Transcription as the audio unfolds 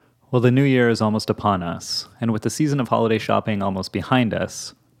Well, the new year is almost upon us, and with the season of holiday shopping almost behind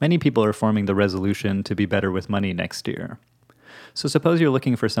us, many people are forming the resolution to be better with money next year. So suppose you're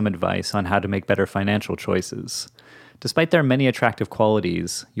looking for some advice on how to make better financial choices. Despite their many attractive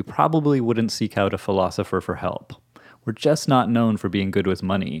qualities, you probably wouldn't seek out a philosopher for help. We're just not known for being good with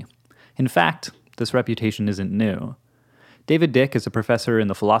money. In fact, this reputation isn't new. David Dick is a professor in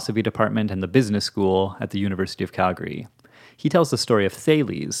the philosophy department and the business school at the University of Calgary. He tells the story of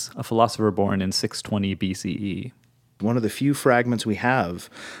Thales, a philosopher born in 620 BCE. One of the few fragments we have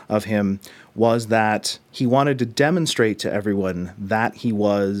of him was that he wanted to demonstrate to everyone that he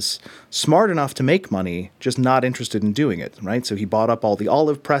was smart enough to make money, just not interested in doing it, right? So he bought up all the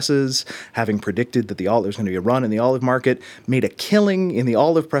olive presses, having predicted that there was going to be a run in the olive market, made a killing in the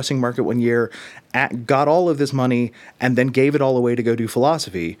olive pressing market one year, got all of this money, and then gave it all away to go do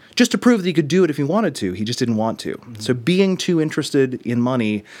philosophy, just to prove that he could do it if he wanted to. He just didn't want to. Mm-hmm. So being too interested in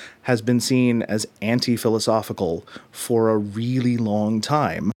money has been seen as anti-philosophical for a really long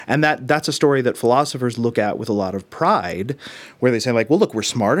time. And that's a story that philosophers look at with a lot of pride, where they say, like, well, look, we're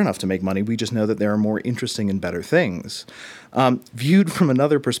smart enough to make money. We just know that there are more interesting and better things. Viewed from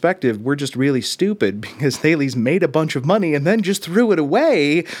another perspective, we're just really stupid because Thales made a bunch of money and then just threw it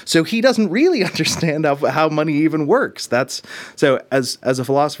away, so he doesn't really understand how money even works. So as a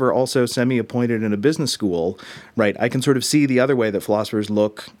philosopher also semi-appointed in a business school, right, I can sort of see the other way that philosophers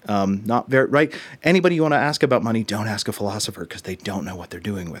look not very, right? Anybody you want to ask about money, don't ask a philosopher because they don't know what they're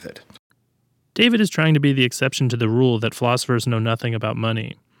doing with it. David is trying to be the exception to the rule that philosophers know nothing about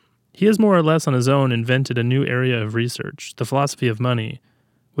money. He has more or less on his own invented a new area of research, the philosophy of money,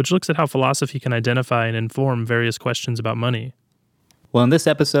 which looks at how philosophy can identify and inform various questions about money. Well, in this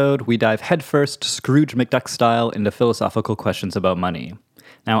episode, we dive headfirst, Scrooge McDuck style, into philosophical questions about money.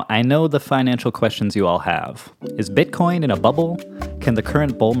 Now, I know the financial questions you all have. Is Bitcoin in a bubble? Can the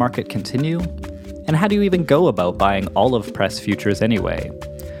current bull market continue? And how do you even go about buying olive press futures anyway?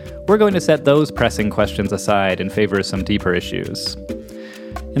 We're going to set those pressing questions aside in favor of some deeper issues.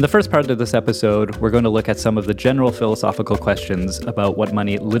 In the first part of this episode, we're going to look at some of the general philosophical questions about what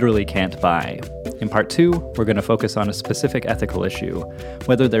money literally can't buy. In part 2, we're going to focus on a specific ethical issue,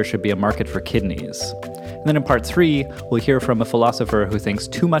 whether there should be a market for kidneys. And then in part 3, we'll hear from a philosopher who thinks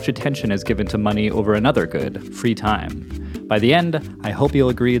too much attention is given to money over another good, free time. By the end, I hope you'll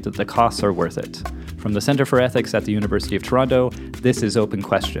agree that the costs are worth it. From the Center for Ethics at the University of Toronto, this is Open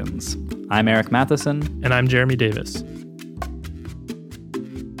Questions. I'm Eric Matheson. And I'm Jeremy Davis.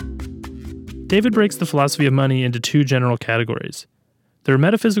 David breaks the philosophy of money into two general categories. There are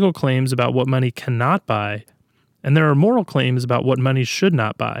metaphysical claims about what money cannot buy, and there are moral claims about what money should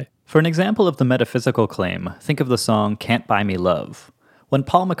not buy. For an example of the metaphysical claim, think of the song Can't Buy Me Love. When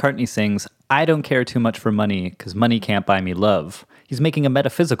Paul McCartney sings, I don't care too much for money because money can't buy me love, he's making a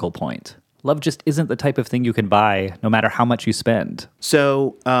metaphysical point. Love just isn't the type of thing you can buy, no matter how much you spend.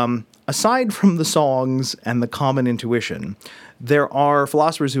 So, aside from the songs and the common intuition, there are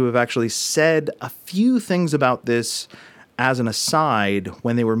philosophers who have actually said a few things about this as an aside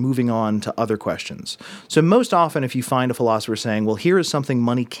when they were moving on to other questions. So most often if you find a philosopher saying, well, here is something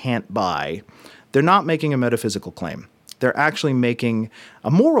money can't buy, they're not making a metaphysical claim. They're actually making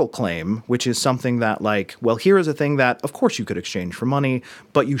a moral claim, which is something that, like, well, here is a thing that, of course, you could exchange for money,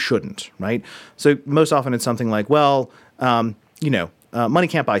 but you shouldn't, right? So most often it's something like, well, money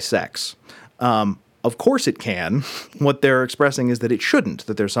can't buy sex. Of course it can. What they're expressing is that it shouldn't,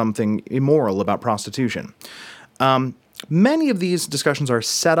 that there's something immoral about prostitution. Many of these discussions are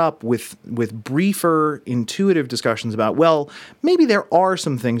set up with briefer, intuitive discussions about, well, maybe there are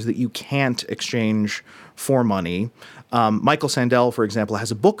some things that you can't exchange for money. Michael Sandel, for example,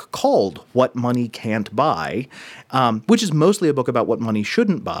 has a book called What Money Can't Buy, which is mostly a book about what money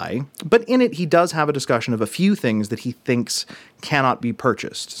shouldn't buy. But in it, he does have a discussion of a few things that he thinks cannot be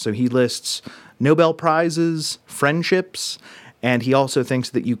purchased. So he lists Nobel Prizes, friendships, and he also thinks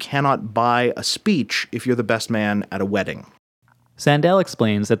that you cannot buy a speech if you're the best man at a wedding. Sandel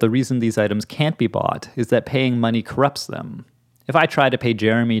explains that the reason these items can't be bought is that paying money corrupts them. If I try to pay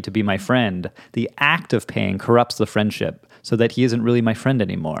Jeremy to be my friend, the act of paying corrupts the friendship so that he isn't really my friend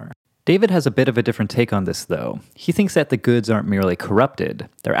anymore. David has a bit of a different take on this, though. He thinks that the goods aren't merely corrupted,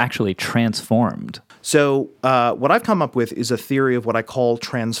 they're actually transformed. So what I've come up with is a theory of what I call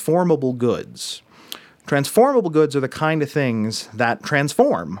transformable goods. Transformable goods are the kind of things that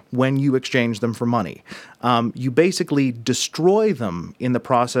transform when you exchange them for money. You basically destroy them in the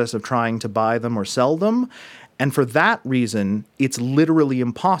process of trying to buy them or sell them, and for that reason, it's literally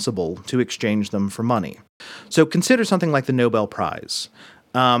impossible to exchange them for money. So consider something like the Nobel Prize.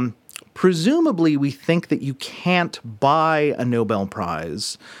 Presumably, we think that you can't buy a Nobel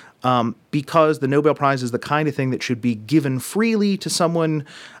Prize because the Nobel Prize is the kind of thing that should be given freely to someone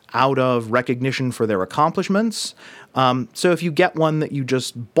out of recognition for their accomplishments. So if you get one that you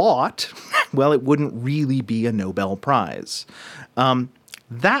just bought, well, it wouldn't really be a Nobel Prize.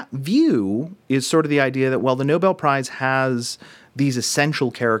 That view is sort of the idea that, well, the Nobel Prize has these essential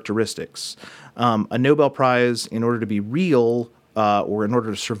characteristics. A Nobel Prize, in order to be real, or in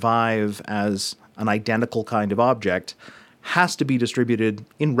order to survive as an identical kind of object, has to be distributed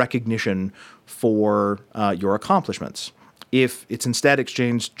in recognition for your accomplishments. If it's instead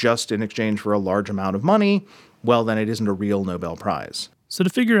exchanged just in exchange for a large amount of money, well, then it isn't a real Nobel Prize. So to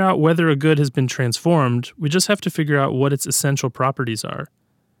figure out whether a good has been transformed, we just have to figure out what its essential properties are.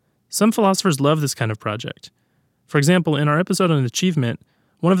 Some philosophers love this kind of project. For example, in our episode on achievement,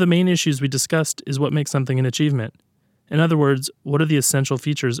 one of the main issues we discussed is what makes something an achievement. In other words, what are the essential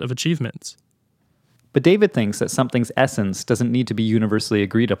features of achievements? But David thinks that something's essence doesn't need to be universally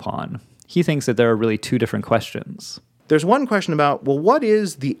agreed upon. He thinks that there are really two different questions. There's one question about, well, what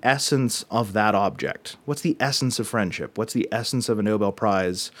is the essence of that object? What's the essence of friendship? What's the essence of a Nobel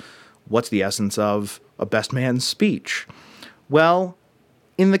Prize? What's the essence of a best man's speech? Well,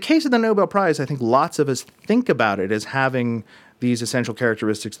 in the case of the Nobel Prize, I think lots of us think about it as having these essential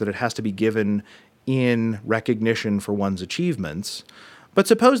characteristics that it has to be given in recognition for one's achievements. But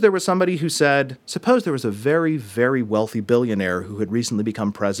suppose there was somebody who said, suppose there was a very, very wealthy billionaire who had recently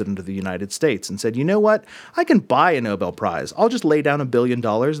become president of the United States and said, you know what, I can buy a Nobel Prize. I'll just lay down $1 billion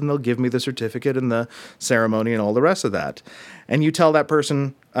and they'll give me the certificate and the ceremony and all the rest of that. And you tell that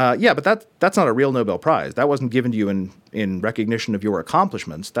person, yeah, but that's not a real Nobel Prize. That wasn't given to you in recognition of your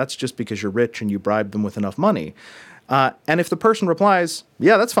accomplishments. That's just because you're rich and you bribed them with enough money. And if the person replies,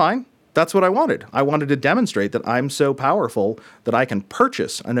 yeah, that's fine. That's what I wanted. I wanted to demonstrate that I'm so powerful that I can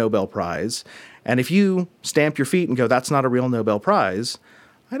purchase a Nobel Prize. And if you stamp your feet and go, that's not a real Nobel Prize,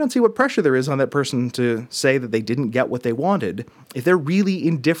 I don't see what pressure there is on that person to say that they didn't get what they wanted. If they're really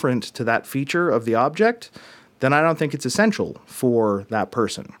indifferent to that feature of the object, then I don't think it's essential for that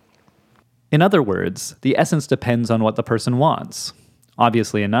person. In other words, the essence depends on what the person wants.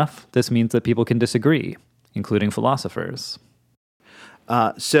 Obviously enough, this means that people can disagree, including philosophers.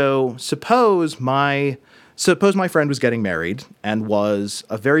 So suppose my friend was getting married and was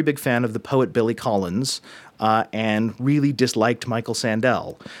a very big fan of the poet Billy Collins, and really disliked Michael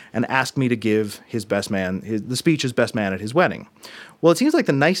Sandel, and asked me to give the speech as best man at his wedding. Well, it seems like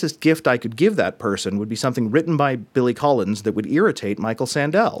the nicest gift I could give that person would be something written by Billy Collins that would irritate Michael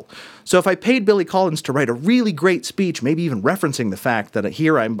Sandel. So if I paid Billy Collins to write a really great speech, maybe even referencing the fact that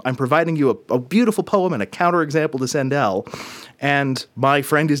here I'm providing you a beautiful poem and a counterexample to Sandel, and my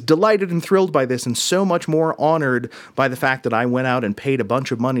friend is delighted and thrilled by this and so much more honored by the fact that I went out and paid a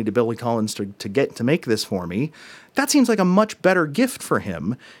bunch of money to Billy Collins to make this for me, that seems like a much better gift for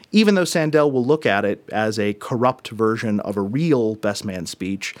him, even though Sandel will look at it as a corrupt version of a real best man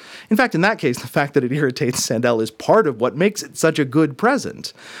speech. In fact, in that case, the fact that it irritates Sandel is part of what makes it such a good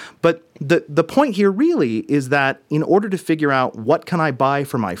present. But the point here really is that in order to figure out what can I buy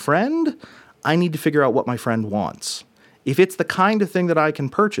for my friend, I need to figure out what my friend wants. If it's the kind of thing that I can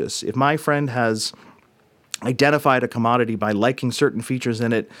purchase, if my friend has identified a commodity by liking certain features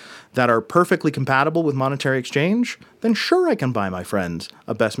in it that are perfectly compatible with monetary exchange, then sure I can buy my friend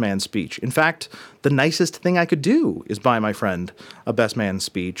a best man speech. In fact, the nicest thing I could do is buy my friend a best man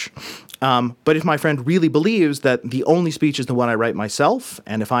speech. But if my friend really believes that the only speech is the one I write myself,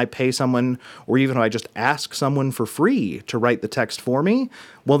 and if I pay someone, or even if I just ask someone for free to write the text for me,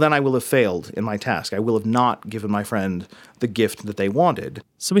 well, then I will have failed in my task. I will have not given my friend the gift that they wanted.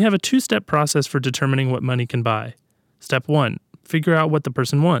 So we have a two-step process for determining what money can buy. Step 1, figure out what the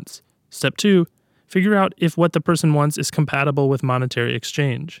person wants. Step 2, figure out if what the person wants is compatible with monetary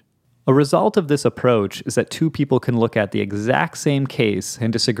exchange. A result of this approach is that two people can look at the exact same case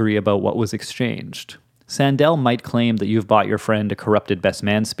and disagree about what was exchanged. Sandel might claim that you've bought your friend a corrupted best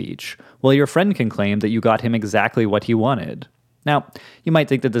man speech, while your friend can claim that you got him exactly what he wanted. Now, you might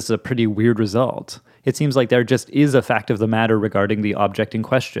think that this is a pretty weird result. It seems like there just is a fact of the matter regarding the object in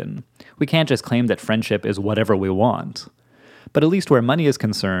question. We can't just claim that friendship is whatever we want. But at least where money is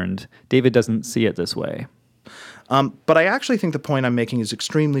concerned, David doesn't see it this way. But I actually think the point I'm making is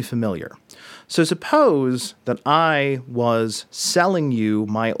extremely familiar. So suppose that I was selling you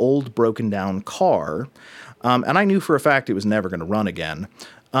my old broken down car, and I knew for a fact it was never going to run again,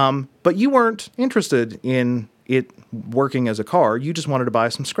 but you weren't interested in it working as a car. You just wanted to buy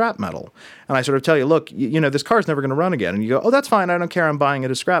some scrap metal. And I sort of tell you, look, this car's never going to run again. And you go, oh, that's fine. I don't care. I'm buying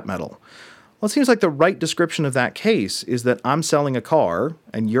it as scrap metal. Well, it seems like the right description of that case is that I'm selling a car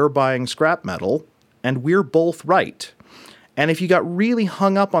and you're buying scrap metal, and we're both right. And if you got really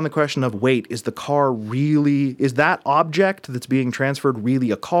hung up on the question of, wait, is that object that's being transferred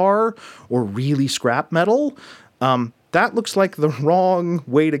really a car or really scrap metal? That looks like the wrong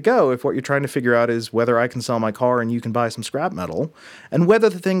way to go if what you're trying to figure out is whether I can sell my car and you can buy some scrap metal, and whether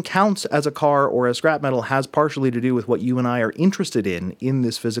the thing counts as a car or as scrap metal has partially to do with what you and I are interested in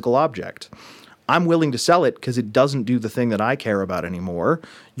this physical object. I'm willing to sell it because it doesn't do the thing that I care about anymore.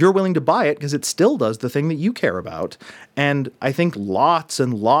 You're willing to buy it because it still does the thing that you care about. And I think lots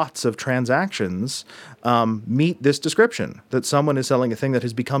and lots of transactions meet this description, that someone is selling a thing that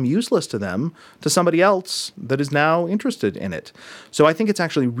has become useless to them to somebody else that is now interested in it. So I think it's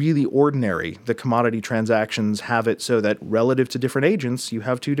actually really ordinary that commodity transactions have it so that relative to different agents, you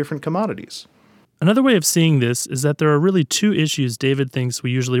have two different commodities. Another way of seeing this is that there are really two issues David thinks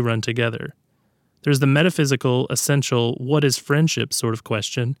we usually run together. There's the metaphysical, essential, what is friendship sort of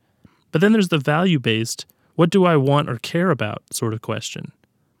question, but then there's the value-based, what do I want or care about sort of question.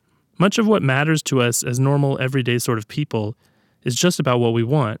 Much of what matters to us as normal, everyday sort of people is just about what we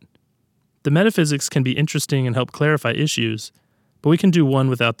want. The metaphysics can be interesting and help clarify issues, but we can do one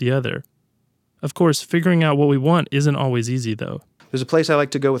without the other. Of course, figuring out what we want isn't always easy, though. There's a place I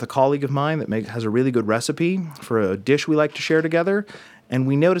like to go with a colleague of mine that has a really good recipe for a dish we like to share together, and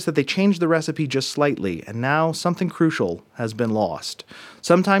we noticed that they changed the recipe just slightly, and now something crucial has been lost.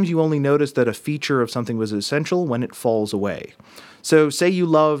 Sometimes you only notice that a feature of something was essential when it falls away. So say you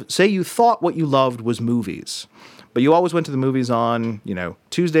thought what you loved was movies, but you always went to the movies on,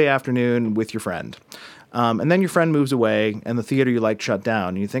 Tuesday afternoon with your friend. And then your friend moves away and the theater you liked shut down.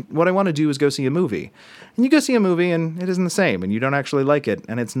 And you think, what I want to do is go see a movie. And you go see a movie and it isn't the same and you don't actually like it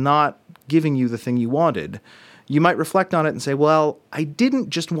and it's not giving you the thing you wanted. You might reflect on it and say, well, I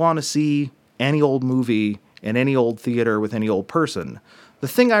didn't just want to see any old movie in any old theater with any old person. The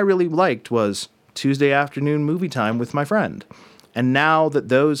thing I really liked was Tuesday afternoon movie time with my friend. And now that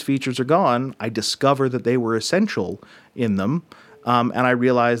those features are gone, I discover that they were essential in them. And I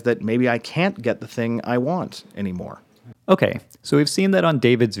realize that maybe I can't get the thing I want anymore. Okay, so we've seen that on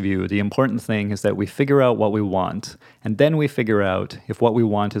David's view, the important thing is that we figure out what we want, and then we figure out if what we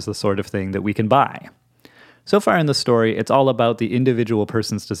want is the sort of thing that we can buy. So far in the story, it's all about the individual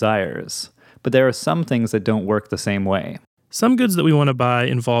person's desires, but there are some things that don't work the same way. Some goods that we want to buy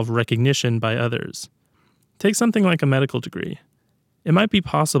involve recognition by others. Take something like a medical degree. It might be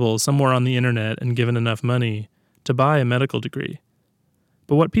possible somewhere on the internet and given enough money to buy a medical degree.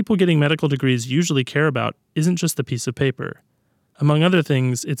 But what people getting medical degrees usually care about isn't just the piece of paper. Among other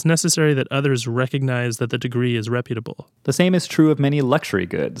things, it's necessary that others recognize that the degree is reputable. The same is true of many luxury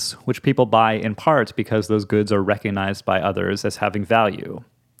goods, which people buy in part because those goods are recognized by others as having value.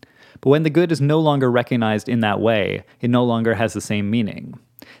 But when the good is no longer recognized in that way, it no longer has the same meaning.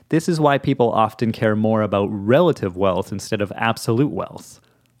 This is why people often care more about relative wealth instead of absolute wealth.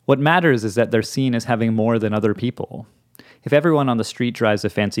 What matters is that they're seen as having more than other people. If everyone on the street drives a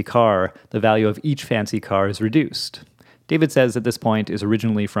fancy car, the value of each fancy car is reduced. David says that this point is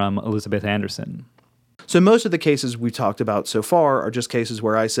originally from Elizabeth Anderson. So most of the cases we've talked about so far are just cases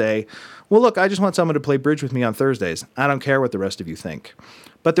where I say, well, look, I just want someone to play bridge with me on Thursdays. I don't care what the rest of you think.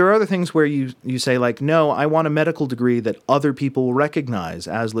 But there are other things where you say, like, no, I want a medical degree that other people will recognize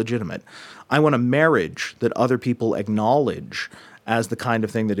as legitimate. I want a marriage that other people acknowledge as the kind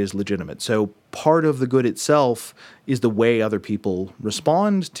of thing that is legitimate. So part of the good itself is the way other people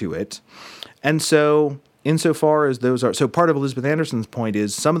respond to it. And so insofar as those are, so part of Elizabeth Anderson's point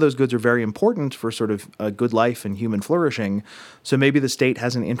is some of those goods are very important for sort of a good life and human flourishing. So maybe the state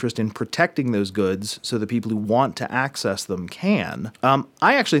has an interest in protecting those goods so the people who want to access them can.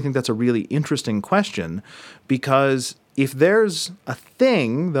 I actually think that's a really interesting question, because if there's a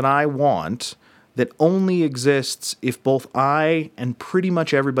thing that I want that only exists if both I and pretty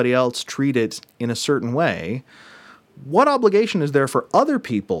much everybody else treat it in a certain way, what obligation is there for other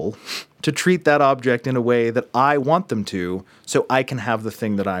people to treat that object in a way that I want them to so I can have the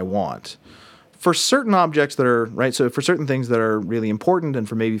thing that I want? For certain objects that are, right, so for certain things that are really important, and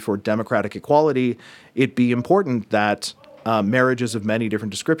for democratic equality, it'd be important that marriages of many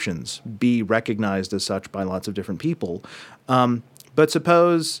different descriptions be recognized as such by lots of different people. But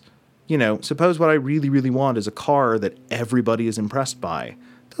suppose what I really, really want is a car that everybody is impressed by.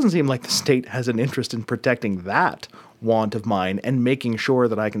 It doesn't seem like the state has an interest in protecting that want of mine and making sure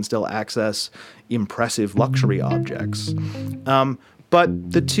that I can still access impressive luxury objects.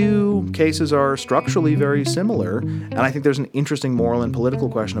 But the two cases are structurally very similar, and I think there's an interesting moral and political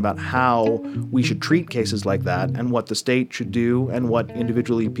question about how we should treat cases like that and what the state should do and what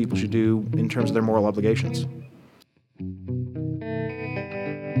individually people should do in terms of their moral obligations.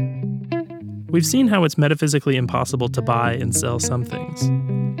 We've seen how it's metaphysically impossible to buy and sell some things.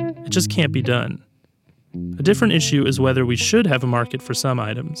 It just can't be done. A different issue is whether we should have a market for some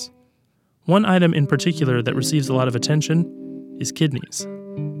items. One item in particular that receives a lot of attention is kidneys.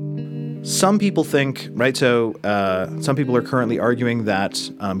 Some people think, right, so some people are currently arguing that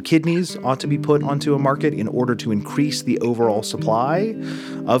kidneys ought to be put onto a market in order to increase the overall supply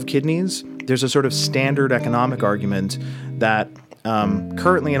of kidneys. There's a sort of standard economic argument that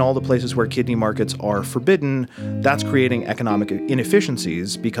currently in all the places where kidney markets are forbidden, that's creating economic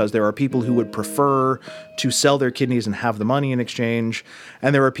inefficiencies because there are people who would prefer to sell their kidneys and have the money in exchange,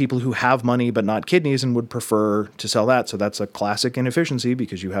 and there are people who have money but not kidneys and would prefer to sell that. So that's a classic inefficiency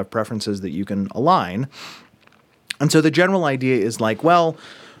because you have preferences that you can align. And so the general idea is like, well,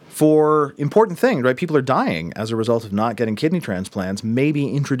 for important things, right? People are dying as a result of not getting kidney transplants. Maybe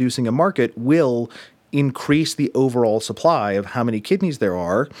introducing a market will increase the overall supply of how many kidneys there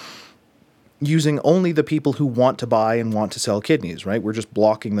are using only the people who want to buy and want to sell kidneys, right? We're just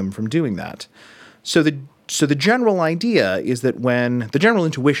blocking them from doing that. So the general idea is that the general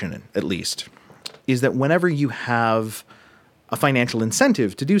intuition, at least, is that whenever you have a financial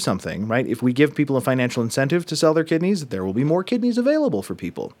incentive to do something, right? If we give people a financial incentive to sell their kidneys, there will be more kidneys available for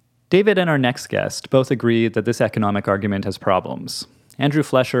people. David and our next guest both agree that this economic argument has problems. Andrew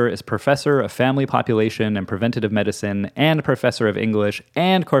Flesher is professor of family population and preventative medicine and professor of English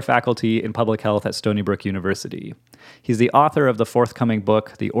and core faculty in public health at Stony Brook University. He's the author of the forthcoming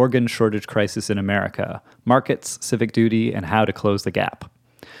book, The Organ Shortage Crisis in America: Markets, Civic Duty, and How to Close the Gap.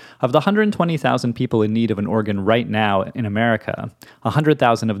 Of the 120,000 people in need of an organ right now in America,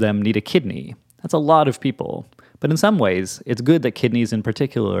 100,000 of them need a kidney. That's a lot of people. But in some ways, it's good that kidneys in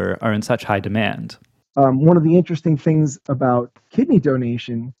particular are in such high demand. One of the interesting things about kidney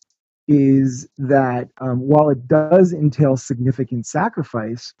donation is that while it does entail significant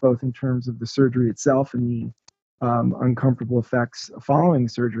sacrifice, both in terms of the surgery itself and the uncomfortable effects following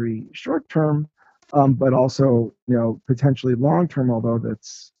surgery short term, but also potentially long term, although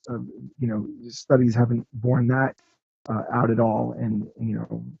that's studies haven't borne that out at all, and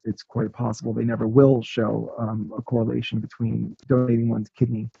it's quite possible they never will show a correlation between donating one's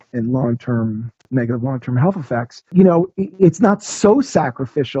kidney and negative long-term health effects. It's not so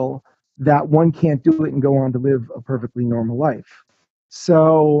sacrificial that one can't do it and go on to live a perfectly normal life.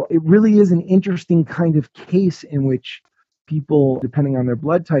 So it really is an interesting kind of case in which people, depending on their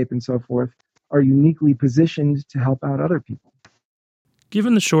blood type and so forth, are uniquely positioned to help out other people.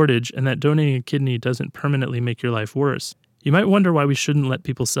 Given the shortage and that donating a kidney doesn't permanently make your life worse, you might wonder why we shouldn't let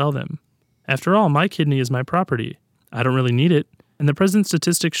people sell them. After all, my kidney is my property. I don't really need it, and the present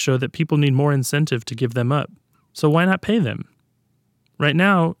statistics show that people need more incentive to give them up. So why not pay them? Right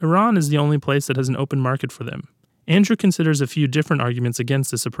now, Iran is the only place that has an open market for them. Andrew considers a few different arguments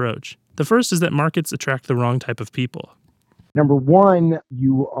against this approach. The first is that markets attract the wrong type of people. Number one,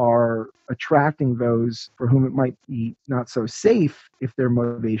 you are attracting those for whom it might be not so safe if their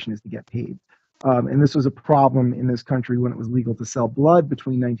motivation is to get paid. And this was a problem in this country when it was legal to sell blood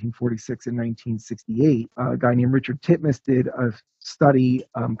between 1946 and 1968. A guy named Richard Titmuss did a study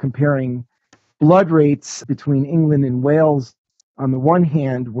comparing blood rates between England and Wales on the one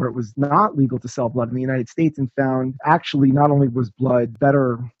hand, where it was not legal to sell blood in the United States, and found actually not only was blood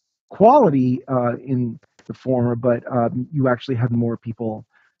better quality in the former, but you actually had more people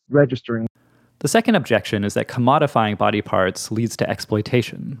registering. The second objection is that commodifying body parts leads to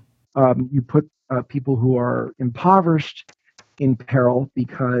exploitation. You put people who are impoverished in peril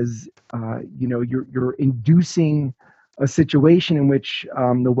because you're inducing a situation in which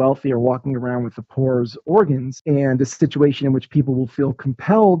the wealthy are walking around with the poor's organs, and a situation in which people will feel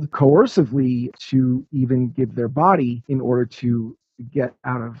compelled coercively to even give their body in order to get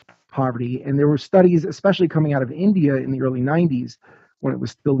out of poverty. And there were studies, especially coming out of India in the early 90s, when it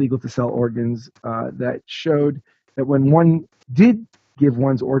was still legal to sell organs, that showed that when one did give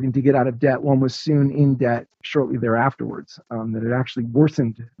one's organ to get out of debt, one was soon in debt shortly thereafterwards, that it actually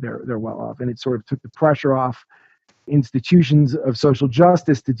worsened their well-off. And it sort of took the pressure off institutions of social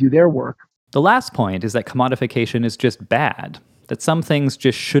justice to do their work. The last point is that commodification is just bad, that some things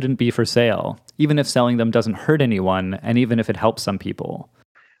just shouldn't be for sale, even if selling them doesn't hurt anyone, and even if it helps some people.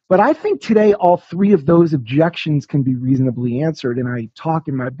 But I think today all three of those objections can be reasonably answered, and I talk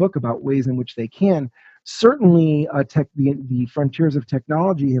in my book about ways in which they can. Certainly, the frontiers of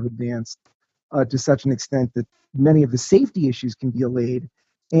technology have advanced to such an extent that many of the safety issues can be allayed.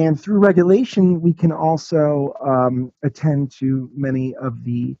 And through regulation, we can also attend to many of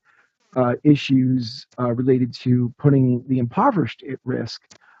the issues related to putting the impoverished at risk,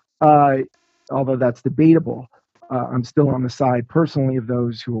 although that's debatable. I'm still on the side personally of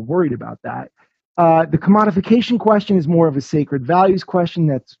those who are worried about that. The commodification question is more of a sacred values question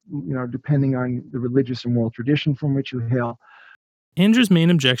that's, depending on the religious and moral tradition from which you hail. Andrew's main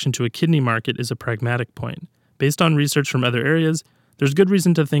objection to a kidney market is a pragmatic point. Based on research from other areas, there's good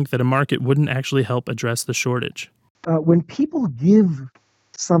reason to think that a market wouldn't actually help address the shortage. When people give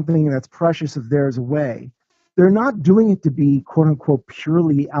something that's precious of theirs away, they're not doing it to be, quote unquote,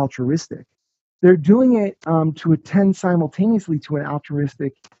 purely altruistic. They're doing it to attend simultaneously to an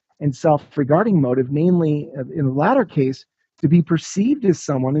altruistic and self-regarding motive, namely, in the latter case, to be perceived as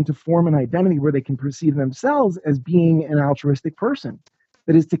someone and to form an identity where they can perceive themselves as being an altruistic person.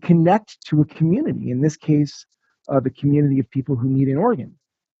 That is, to connect to a community, in this case, the community of people who need an organ.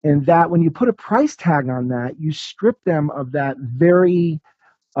 And that when you put a price tag on that, you strip them of that very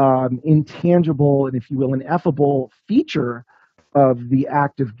intangible and, if you will, ineffable feature of the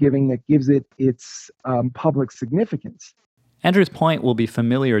act of giving that gives it its public significance. Andrew's point will be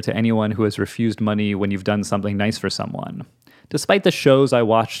familiar to anyone who has refused money when you've done something nice for someone. Despite the shows I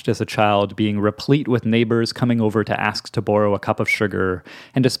watched as a child being replete with neighbors coming over to ask to borrow a cup of sugar,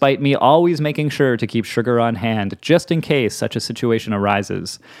 and despite me always making sure to keep sugar on hand just in case such a situation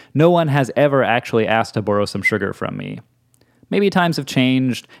arises, no one has ever actually asked to borrow some sugar from me. Maybe times have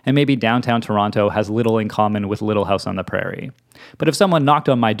changed, and maybe downtown Toronto has little in common with Little House on the Prairie. But if someone knocked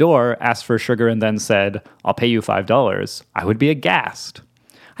on my door, asked for sugar, and then said, "I'll pay you $5, I would be aghast.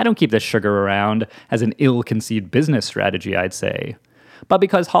 I don't keep this sugar around as an ill-conceived business strategy, I'd say. But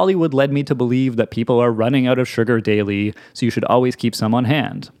because Hollywood led me to believe that people are running out of sugar daily, so you should always keep some on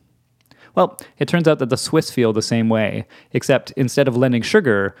hand. Well, it turns out that the Swiss feel the same way, except instead of lending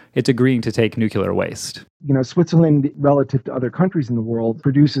sugar, it's agreeing to take nuclear waste. Switzerland, relative to other countries in the world,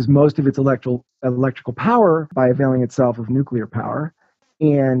 produces most of its electrical power by availing itself of nuclear power.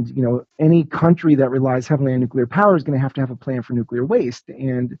 And, any country that relies heavily on nuclear power is going to have a plan for nuclear waste.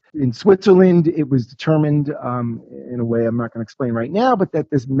 And in Switzerland, it was determined, in a way I'm not going to explain right now, but that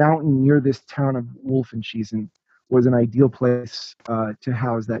this mountain near this town of Wolfenschiessen was an ideal place to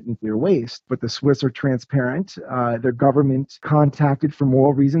house that nuclear waste. But the Swiss are transparent. Their government contacted, for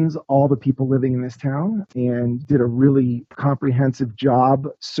moral reasons, all the people living in this town and did a really comprehensive job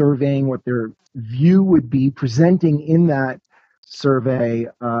surveying what their view would be, presenting in that survey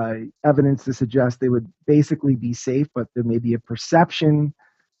evidence to suggest they would basically be safe, but there may be a perception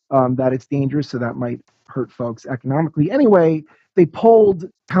that it's dangerous, so that might hurt folks economically. Anyway, they polled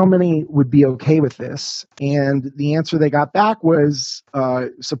how many would be okay with this, and the answer they got back was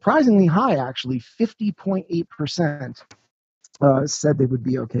surprisingly high, actually. 50.8% said they would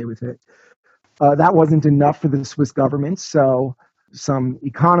be okay with it. That wasn't enough for the Swiss government, so some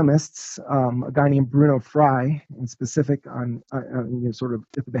economists, a guy named Bruno Frey, in specific, on sort of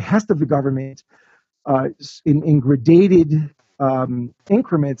at the behest of the government, in gradated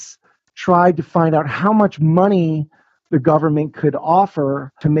increments, tried to find out how much money the government could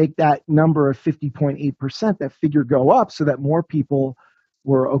offer to make that number of 50.8%, that figure, go up so that more people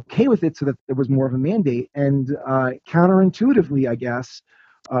were okay with it, so that there was more of a mandate. And counterintuitively, I guess,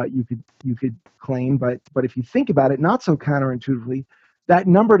 you could claim, but if you think about it, not so counterintuitively, that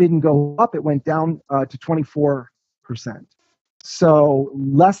number didn't go up; it went down to 24%. So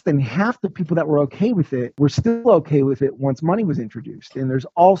less than half the people that were okay with it were still okay with it once money was introduced. And there's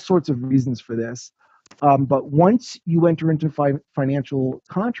all sorts of reasons for this. But once you enter into financial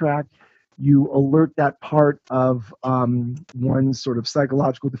contract, you alert that part of one's sort of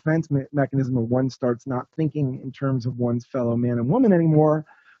psychological defense mechanism, where one starts not thinking in terms of one's fellow man and woman anymore,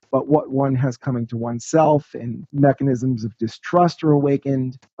 but what one has coming to oneself, and mechanisms of distrust are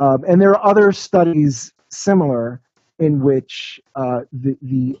awakened. And there are other studies similar in which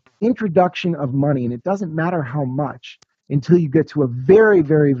the introduction of money, and it doesn't matter how much, until you get to a very,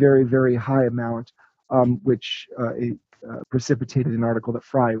 very, very, very high amount, which precipitated an article that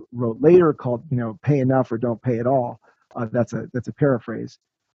Frey wrote later called, "Pay Enough or Don't Pay at All." That's a paraphrase.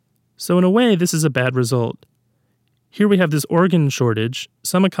 So in a way, this is a bad result. Here we have this organ shortage.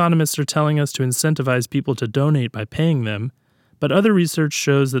 Some economists are telling us to incentivize people to donate by paying them, but other research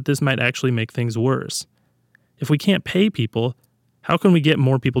shows that this might actually make things worse. If we can't pay people, how can we get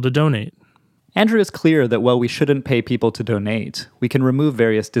more people to donate? Andrew is clear that while we shouldn't pay people to donate, we can remove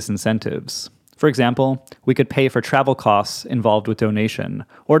various disincentives. For example, we could pay for travel costs involved with donation,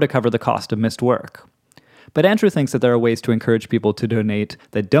 or to cover the cost of missed work. But Andrew thinks that there are ways to encourage people to donate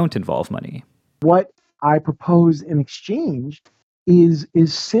that don't involve money. What I propose in exchange is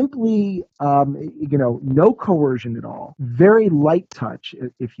simply, no coercion at all, very light touch,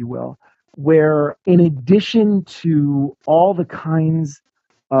 if you will, where in addition to all the kinds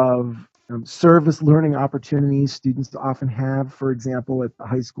of service learning opportunities students often have, for example, at the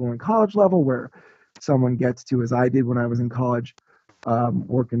high school and college level, where someone gets to, as I did when I was in college,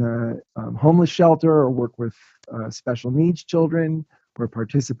 work in a homeless shelter or work with special needs children or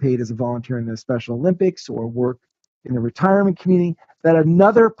participate as a volunteer in the Special Olympics or work in the retirement community, that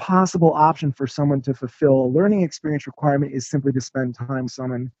another possible option for someone to fulfill a learning experience requirement is simply to spend time with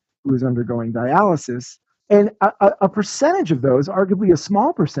someone who is undergoing dialysis. And a percentage of those, arguably a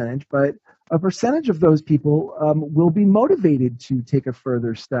small percentage, but a percentage of those people will be motivated to take a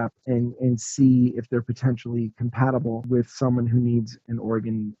further step and see if they're potentially compatible with someone who needs an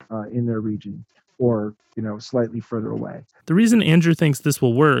organ in their region or, slightly further away. The reason Andrew thinks this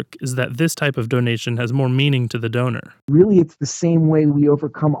will work is that this type of donation has more meaning to the donor. Really, it's the same way we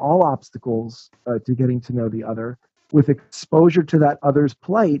overcome all obstacles to getting to know the other. With exposure to that other's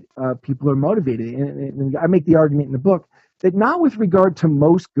plight, people are motivated. And I make the argument in the book that not with regard to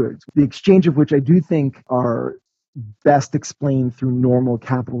most goods, the exchange of which I do think are best explained through normal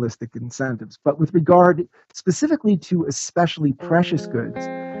capitalistic incentives, but with regard specifically to especially precious goods,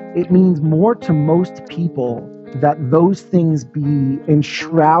 it means more to most people that those things be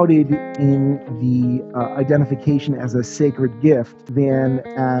enshrouded in the identification as a sacred gift than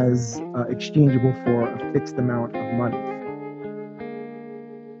as exchangeable for a fixed amount of money.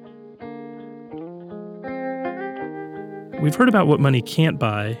 We've heard about what money can't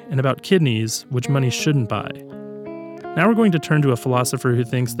buy and about kidneys, which money shouldn't buy. Now we're going to turn to a philosopher who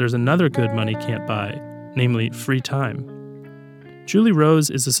thinks there's another good money can't buy, namely free time. Julie Rose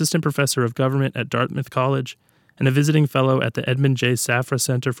is assistant professor of government at Dartmouth College and a visiting fellow at the Edmund J. Safra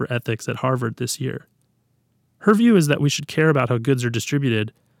Center for Ethics at Harvard this year. Her view is that we should care about how goods are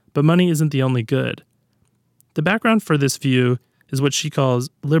distributed, but money isn't the only good. The background for this view is what she calls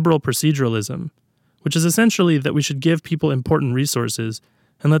liberal proceduralism, which is essentially that we should give people important resources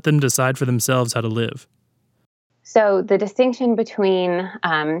and let them decide for themselves how to live. So the distinction between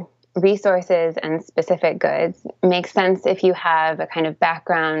resources and specific goods makes sense if you have a kind of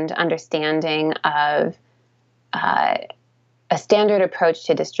background understanding of a standard approach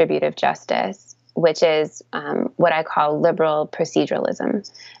to distributive justice, which is what I call liberal proceduralism.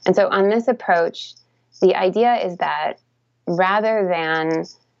 And so on this approach, the idea is that rather than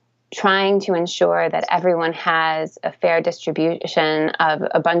trying to ensure that everyone has a fair distribution of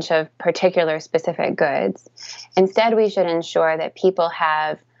a bunch of particular specific goods, instead we should ensure that people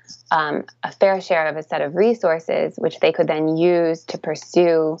have a fair share of a set of resources which they could then use to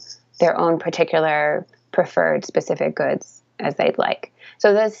pursue their own particular preferred specific goods as they'd like.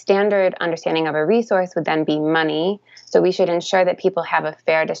 So the standard understanding of a resource would then be money. So we should ensure that people have a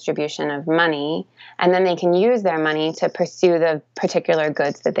fair distribution of money, and then they can use their money to pursue the particular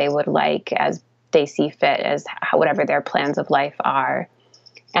goods that they would like as they see fit, as whatever their plans of life are.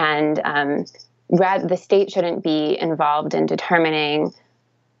 And the state shouldn't be involved in determining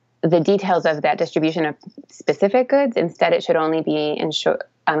the details of that distribution of specific goods. Instead, it should only be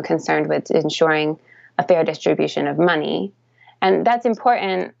concerned with ensuring a fair distribution of money. And that's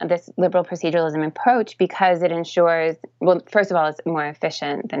important, this liberal proceduralism approach, because it ensures, well, first of all, it's more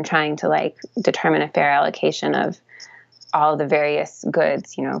efficient than trying to determine a fair allocation of all the various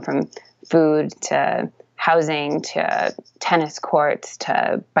goods, from food to housing to tennis courts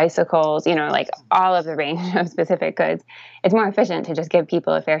to bicycles, all of the range of specific goods. It's more efficient to just give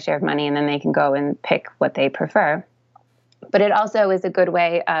people a fair share of money and then they can go and pick what they prefer. But it also is a good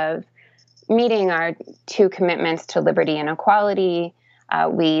way of meeting our two commitments to liberty and equality.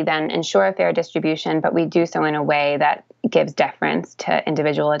 We then ensure a fair distribution, but we do so in a way that gives deference to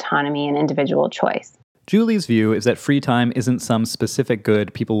individual autonomy and individual choice. Julie's view is that free time isn't some specific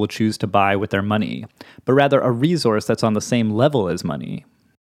good people will choose to buy with their money, but rather a resource that's on the same level as money.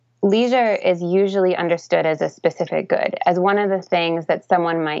 Leisure is usually understood as a specific good, as one of the things that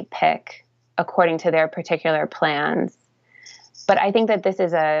someone might pick according to their particular plans. But I think that this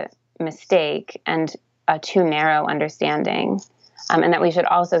is a mistake and a too narrow understanding, and that we should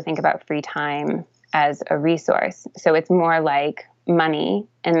also think about free time as a resource. So it's more like money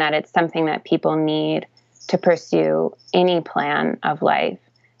in that it's something that people need to pursue any plan of life.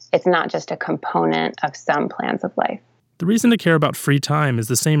 It's not just a component of some plans of life. The reason to care about free time is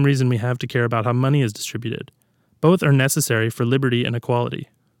the same reason we have to care about how money is distributed. Both are necessary for liberty and equality.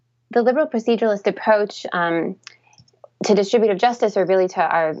 The liberal proceduralist approach to distributive justice, or really to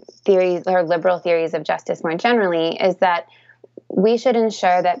our theories, or liberal theories of justice more generally, is that we should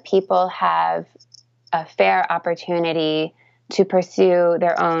ensure that people have a fair opportunity to pursue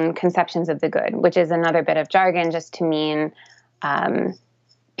their own conceptions of the good, which is another bit of jargon just to mean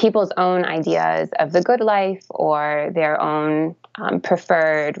people's own ideas of the good life or their own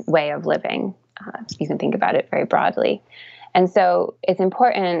preferred way of living. You can think about it very broadly. And so it's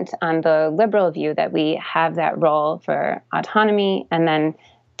important on the liberal view that we have that role for autonomy, and then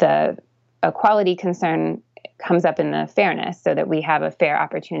the equality concern comes up in the fairness, so that we have a fair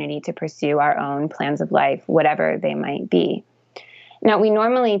opportunity to pursue our own plans of life, whatever they might be. Now, we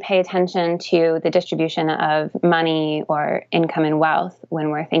normally pay attention to the distribution of money or income and wealth when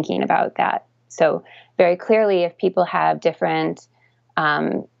we're thinking about that. So very clearly, if people have different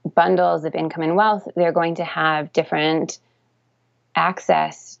bundles of income and wealth, they're going to have different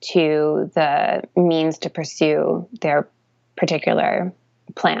access to the means to pursue their particular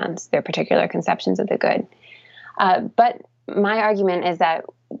plans, their particular conceptions of the good. But my argument is that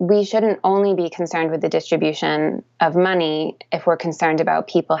we shouldn't only be concerned with the distribution of money if we're concerned about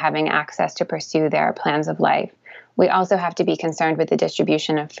people having access to pursue their plans of life. We also have to be concerned with the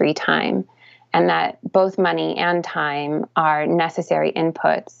distribution of free time, and that both money and time are necessary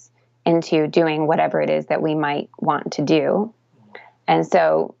inputs into doing whatever it is that we might want to do. And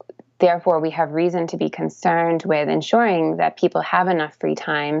so, therefore, we have reason to be concerned with ensuring that people have enough free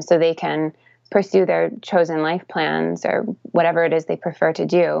time so they can pursue their chosen life plans or whatever it is they prefer to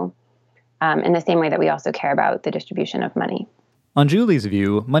do, in the same way that we also care about the distribution of money. On Julie's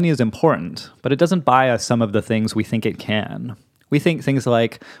view, money is important, but it doesn't buy us some of the things we think it can. We think things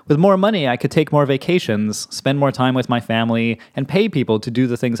like, with more money, I could take more vacations, spend more time with my family, and pay people to do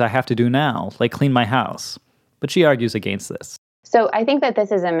the things I have to do now, like clean my house. But she argues against this. So I think that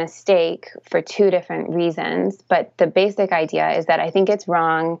this is a mistake for two different reasons, but the basic idea is that I think it's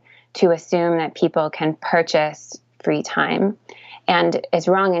wrong to assume that people can purchase free time. And it's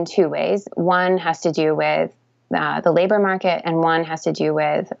wrong in two ways. One has to do with the labor market, and one has to do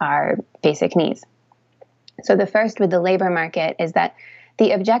with our basic needs. So the first with the labor market is that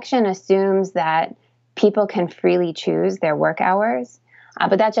the objection assumes that people can freely choose their work hours,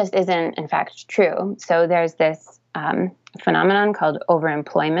 but that just isn't, in fact, true. So there's this phenomenon called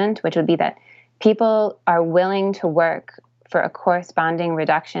overemployment, which would be that people are willing to work for a corresponding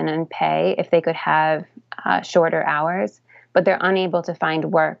reduction in pay if they could have shorter hours, but they're unable to find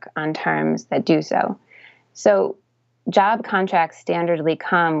work on terms that do so. So job contracts standardly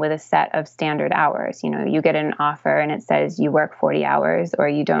come with a set of standard hours. You know, you get an offer and it says you work 40 hours or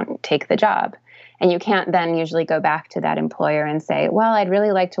you don't take the job. And you can't then usually go back to that employer and say, well, I'd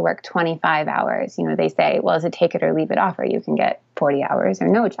really like to work 25 hours. You know, they say, well, as a take it or leave it offer, you can get 40 hours or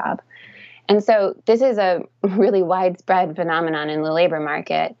no job. And so this is a really widespread phenomenon in the labor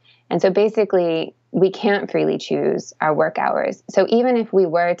market. And so basically, we can't freely choose our work hours. So even if we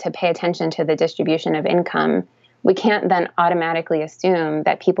were to pay attention to the distribution of income, we can't then automatically assume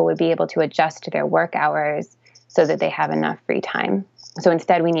that people would be able to adjust their work hours so that they have enough free time. So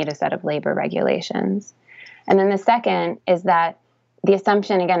instead, we need a set of labor regulations. And then the second is that the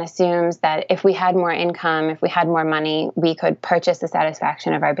assumption, again, assumes that if we had more income, if we had more money, we could purchase the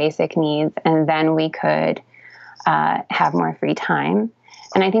satisfaction of our basic needs, and then we could have more free time.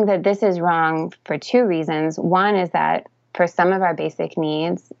 And I think that this is wrong for two reasons. One is that for some of our basic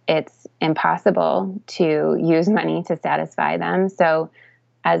needs, it's impossible to use money to satisfy them. So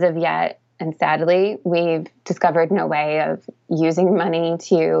as of yet, and sadly, we've discovered no way of using money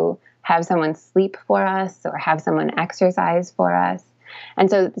to have someone sleep for us or have someone exercise for us. And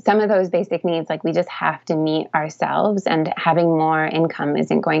so some of those basic needs, like we just have to meet ourselves, and having more income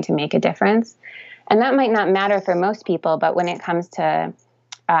isn't going to make a difference. And that might not matter for most people, but when it comes to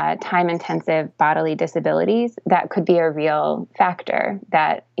time-intensive bodily disabilities, that could be a real factor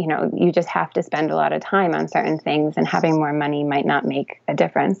that, you know, you just have to spend a lot of time on certain things, and having more money might not make a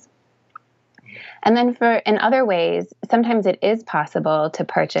difference. And then in other ways, sometimes it is possible to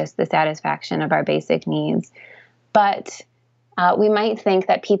purchase the satisfaction of our basic needs, but we might think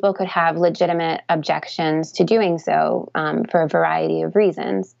that people could have legitimate objections to doing so for a variety of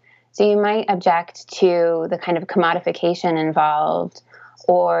reasons. So you might object to the kind of commodification involved,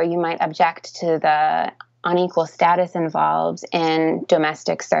 or you might object to the unequal status involved in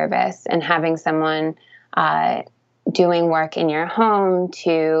domestic service and having someone doing work in your home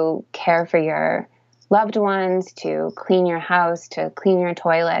to care for your loved ones, to clean your house, to clean your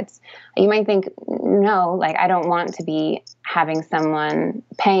toilets. You might think, no, like I don't want to be paying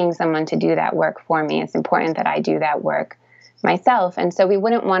someone to do that work for me. It's important that I do that work myself. And so we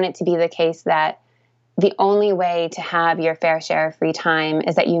wouldn't want it to be the case that the only way to have your fair share of free time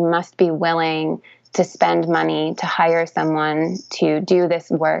is that you must be willing to spend money to hire someone to do this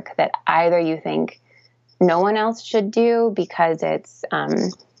work that either you think no one else should do because it's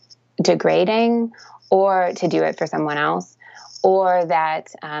degrading, or to do it for someone else, or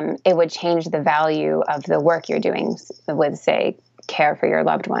that it would change the value of the work you're doing with, say, care for your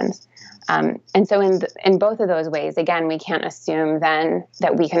loved ones. And so in both of those ways, again, we can't assume then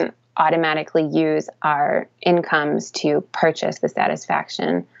that we can automatically use our incomes to purchase the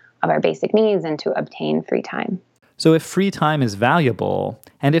satisfaction of our basic needs and to obtain free time. So if free time is valuable,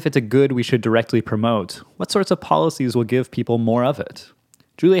 and if it's a good we should directly promote, what sorts of policies will give people more of it?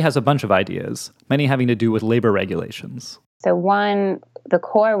 Julie has a bunch of ideas, many having to do with labor regulations. So the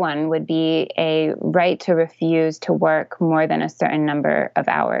core one would be a right to refuse to work more than a certain number of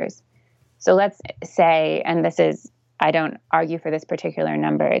hours. So let's say, and I don't argue for this particular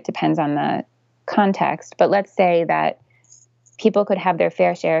number, it depends on the context, but let's say that people could have their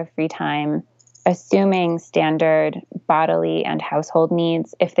fair share of free time, assuming standard bodily and household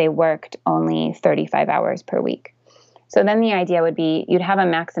needs if they worked only 35 hours per week. So then the idea would be you'd have a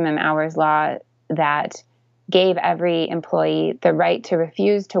maximum hours law that gave every employee the right to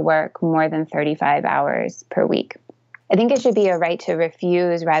refuse to work more than 35 hours per week. I think it should be a right to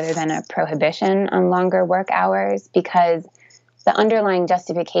refuse rather than a prohibition on longer work hours, because the underlying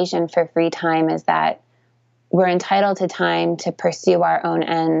justification for free time is that we're entitled to time to pursue our own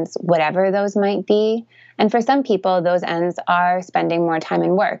ends, whatever those might be. And for some people, those ends are spending more time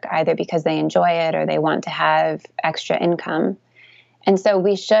in work, either because they enjoy it or they want to have extra income. And so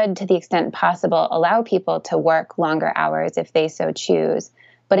we should, to the extent possible, allow people to work longer hours if they so choose.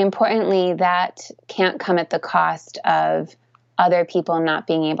 But importantly, that can't come at the cost of other people not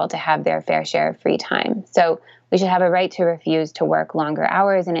being able to have their fair share of free time. So we should have a right to refuse to work longer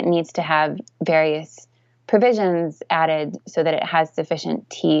hours, and it needs to have various provisions added so that it has sufficient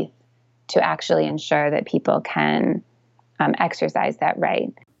teeth to actually ensure that people can exercise that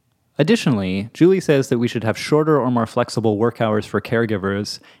right. Additionally, Julie says that we should have shorter or more flexible work hours for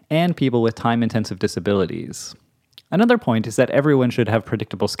caregivers and people with time-intensive disabilities. Another point is that everyone should have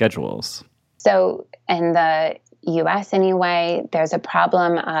predictable schedules. So in the US anyway, there's a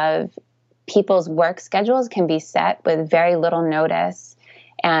problem of people's work schedules can be set with very little notice,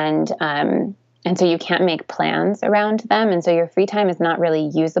 and so you can't make plans around them. And so your free time is not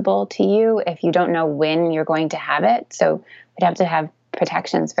really usable to you if you don't know when you're going to have it. So we'd have to have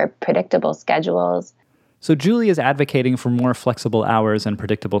protections for predictable schedules. So Julie is advocating for more flexible hours and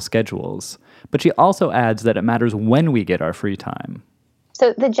predictable schedules, but she also adds that it matters when we get our free time.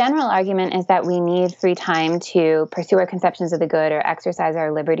 So the general argument is that we need free time to pursue our conceptions of the good or exercise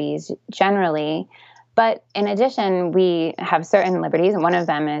our liberties generally. But in addition, we have certain liberties, and one of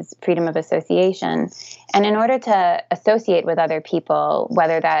them is freedom of association. And in order to associate with other people,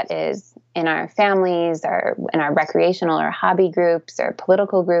 whether that is in our families or in our recreational or hobby groups or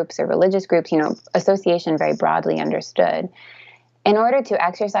political groups or religious groups, association very broadly understood. In order to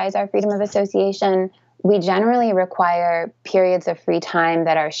exercise our freedom of association, we generally require periods of free time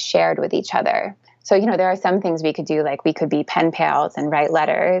that are shared with each other. So, there are some things we could do, like we could be pen pals and write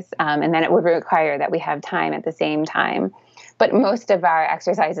letters, and then it would require that we have time at the same time. But most of our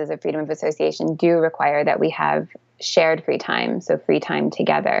exercises of freedom of association do require that we have shared free time, so free time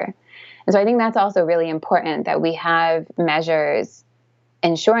together. And so I think that's also really important, that we have measures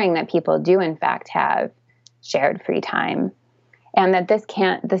ensuring that people do in fact have shared free time, and that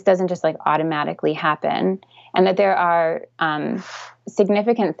this doesn't just automatically happen, and that there are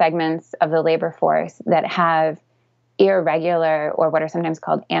significant segments of the labor force that have irregular or what are sometimes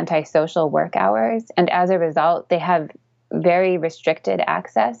called antisocial work hours. And as a result, they have very restricted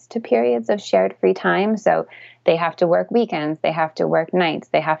access to periods of shared free time. So they have to work weekends, they have to work nights,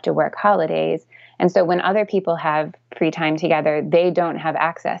 they have to work holidays. And so when other people have free time together, they don't have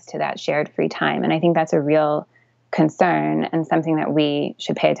access to that shared free time. And I think that's a real concern and something that we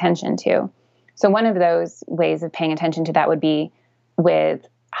should pay attention to. So one of those ways of paying attention to that would be with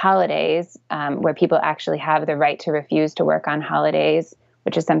holidays, where people actually have the right to refuse to work on holidays,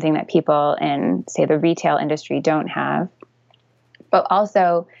 which is something that people in, say, the retail industry don't have. But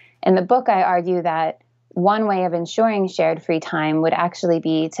also, in the book, I argue that one way of ensuring shared free time would actually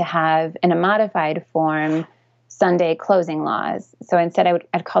be to have, in a modified form, Sunday closing laws. So instead,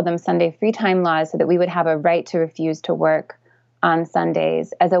 I'd call them Sunday free time laws, so that we would have a right to refuse to work on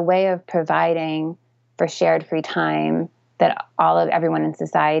Sundays as a way of providing for shared free time that everyone in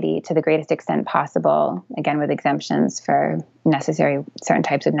society, to the greatest extent possible, again with exemptions for certain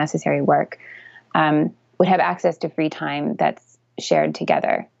types of necessary work, would have access to free time that's shared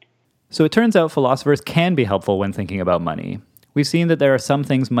together. So it turns out philosophers can be helpful when thinking about money. We've seen that there are some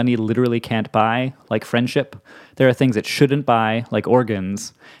things money literally can't buy, like friendship. There are things it shouldn't buy, like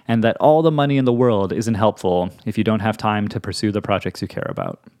organs, and that all the money in the world isn't helpful if you don't have time to pursue the projects you care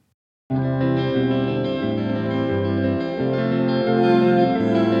about.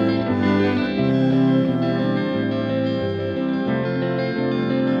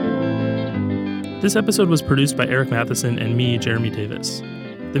 This episode was produced by Eric Matheson and me, Jeremy Davis.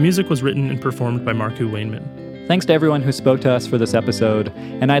 The music was written and performed by Marku Wainman. Thanks to everyone who spoke to us for this episode,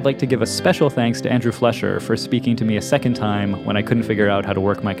 and I'd like to give a special thanks to Andrew Flesher for speaking to me a second time when I couldn't figure out how to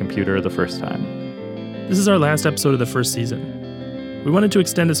work my computer the first time. This is our last episode of the first season. We wanted to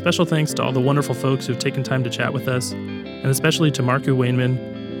extend a special thanks to all the wonderful folks who've taken time to chat with us, and especially to Marku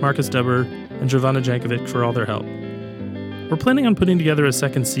Wainman, Marcus Dubber, and Giovanna Jankovic for all their help. We're planning on putting together a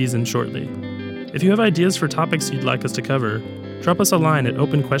second season shortly. If you have ideas for topics you'd like us to cover, drop us a line at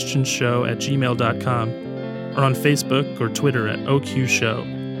openquestionshow@gmail.com or on Facebook or Twitter at OQ Show.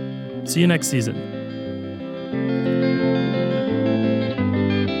 See you next season.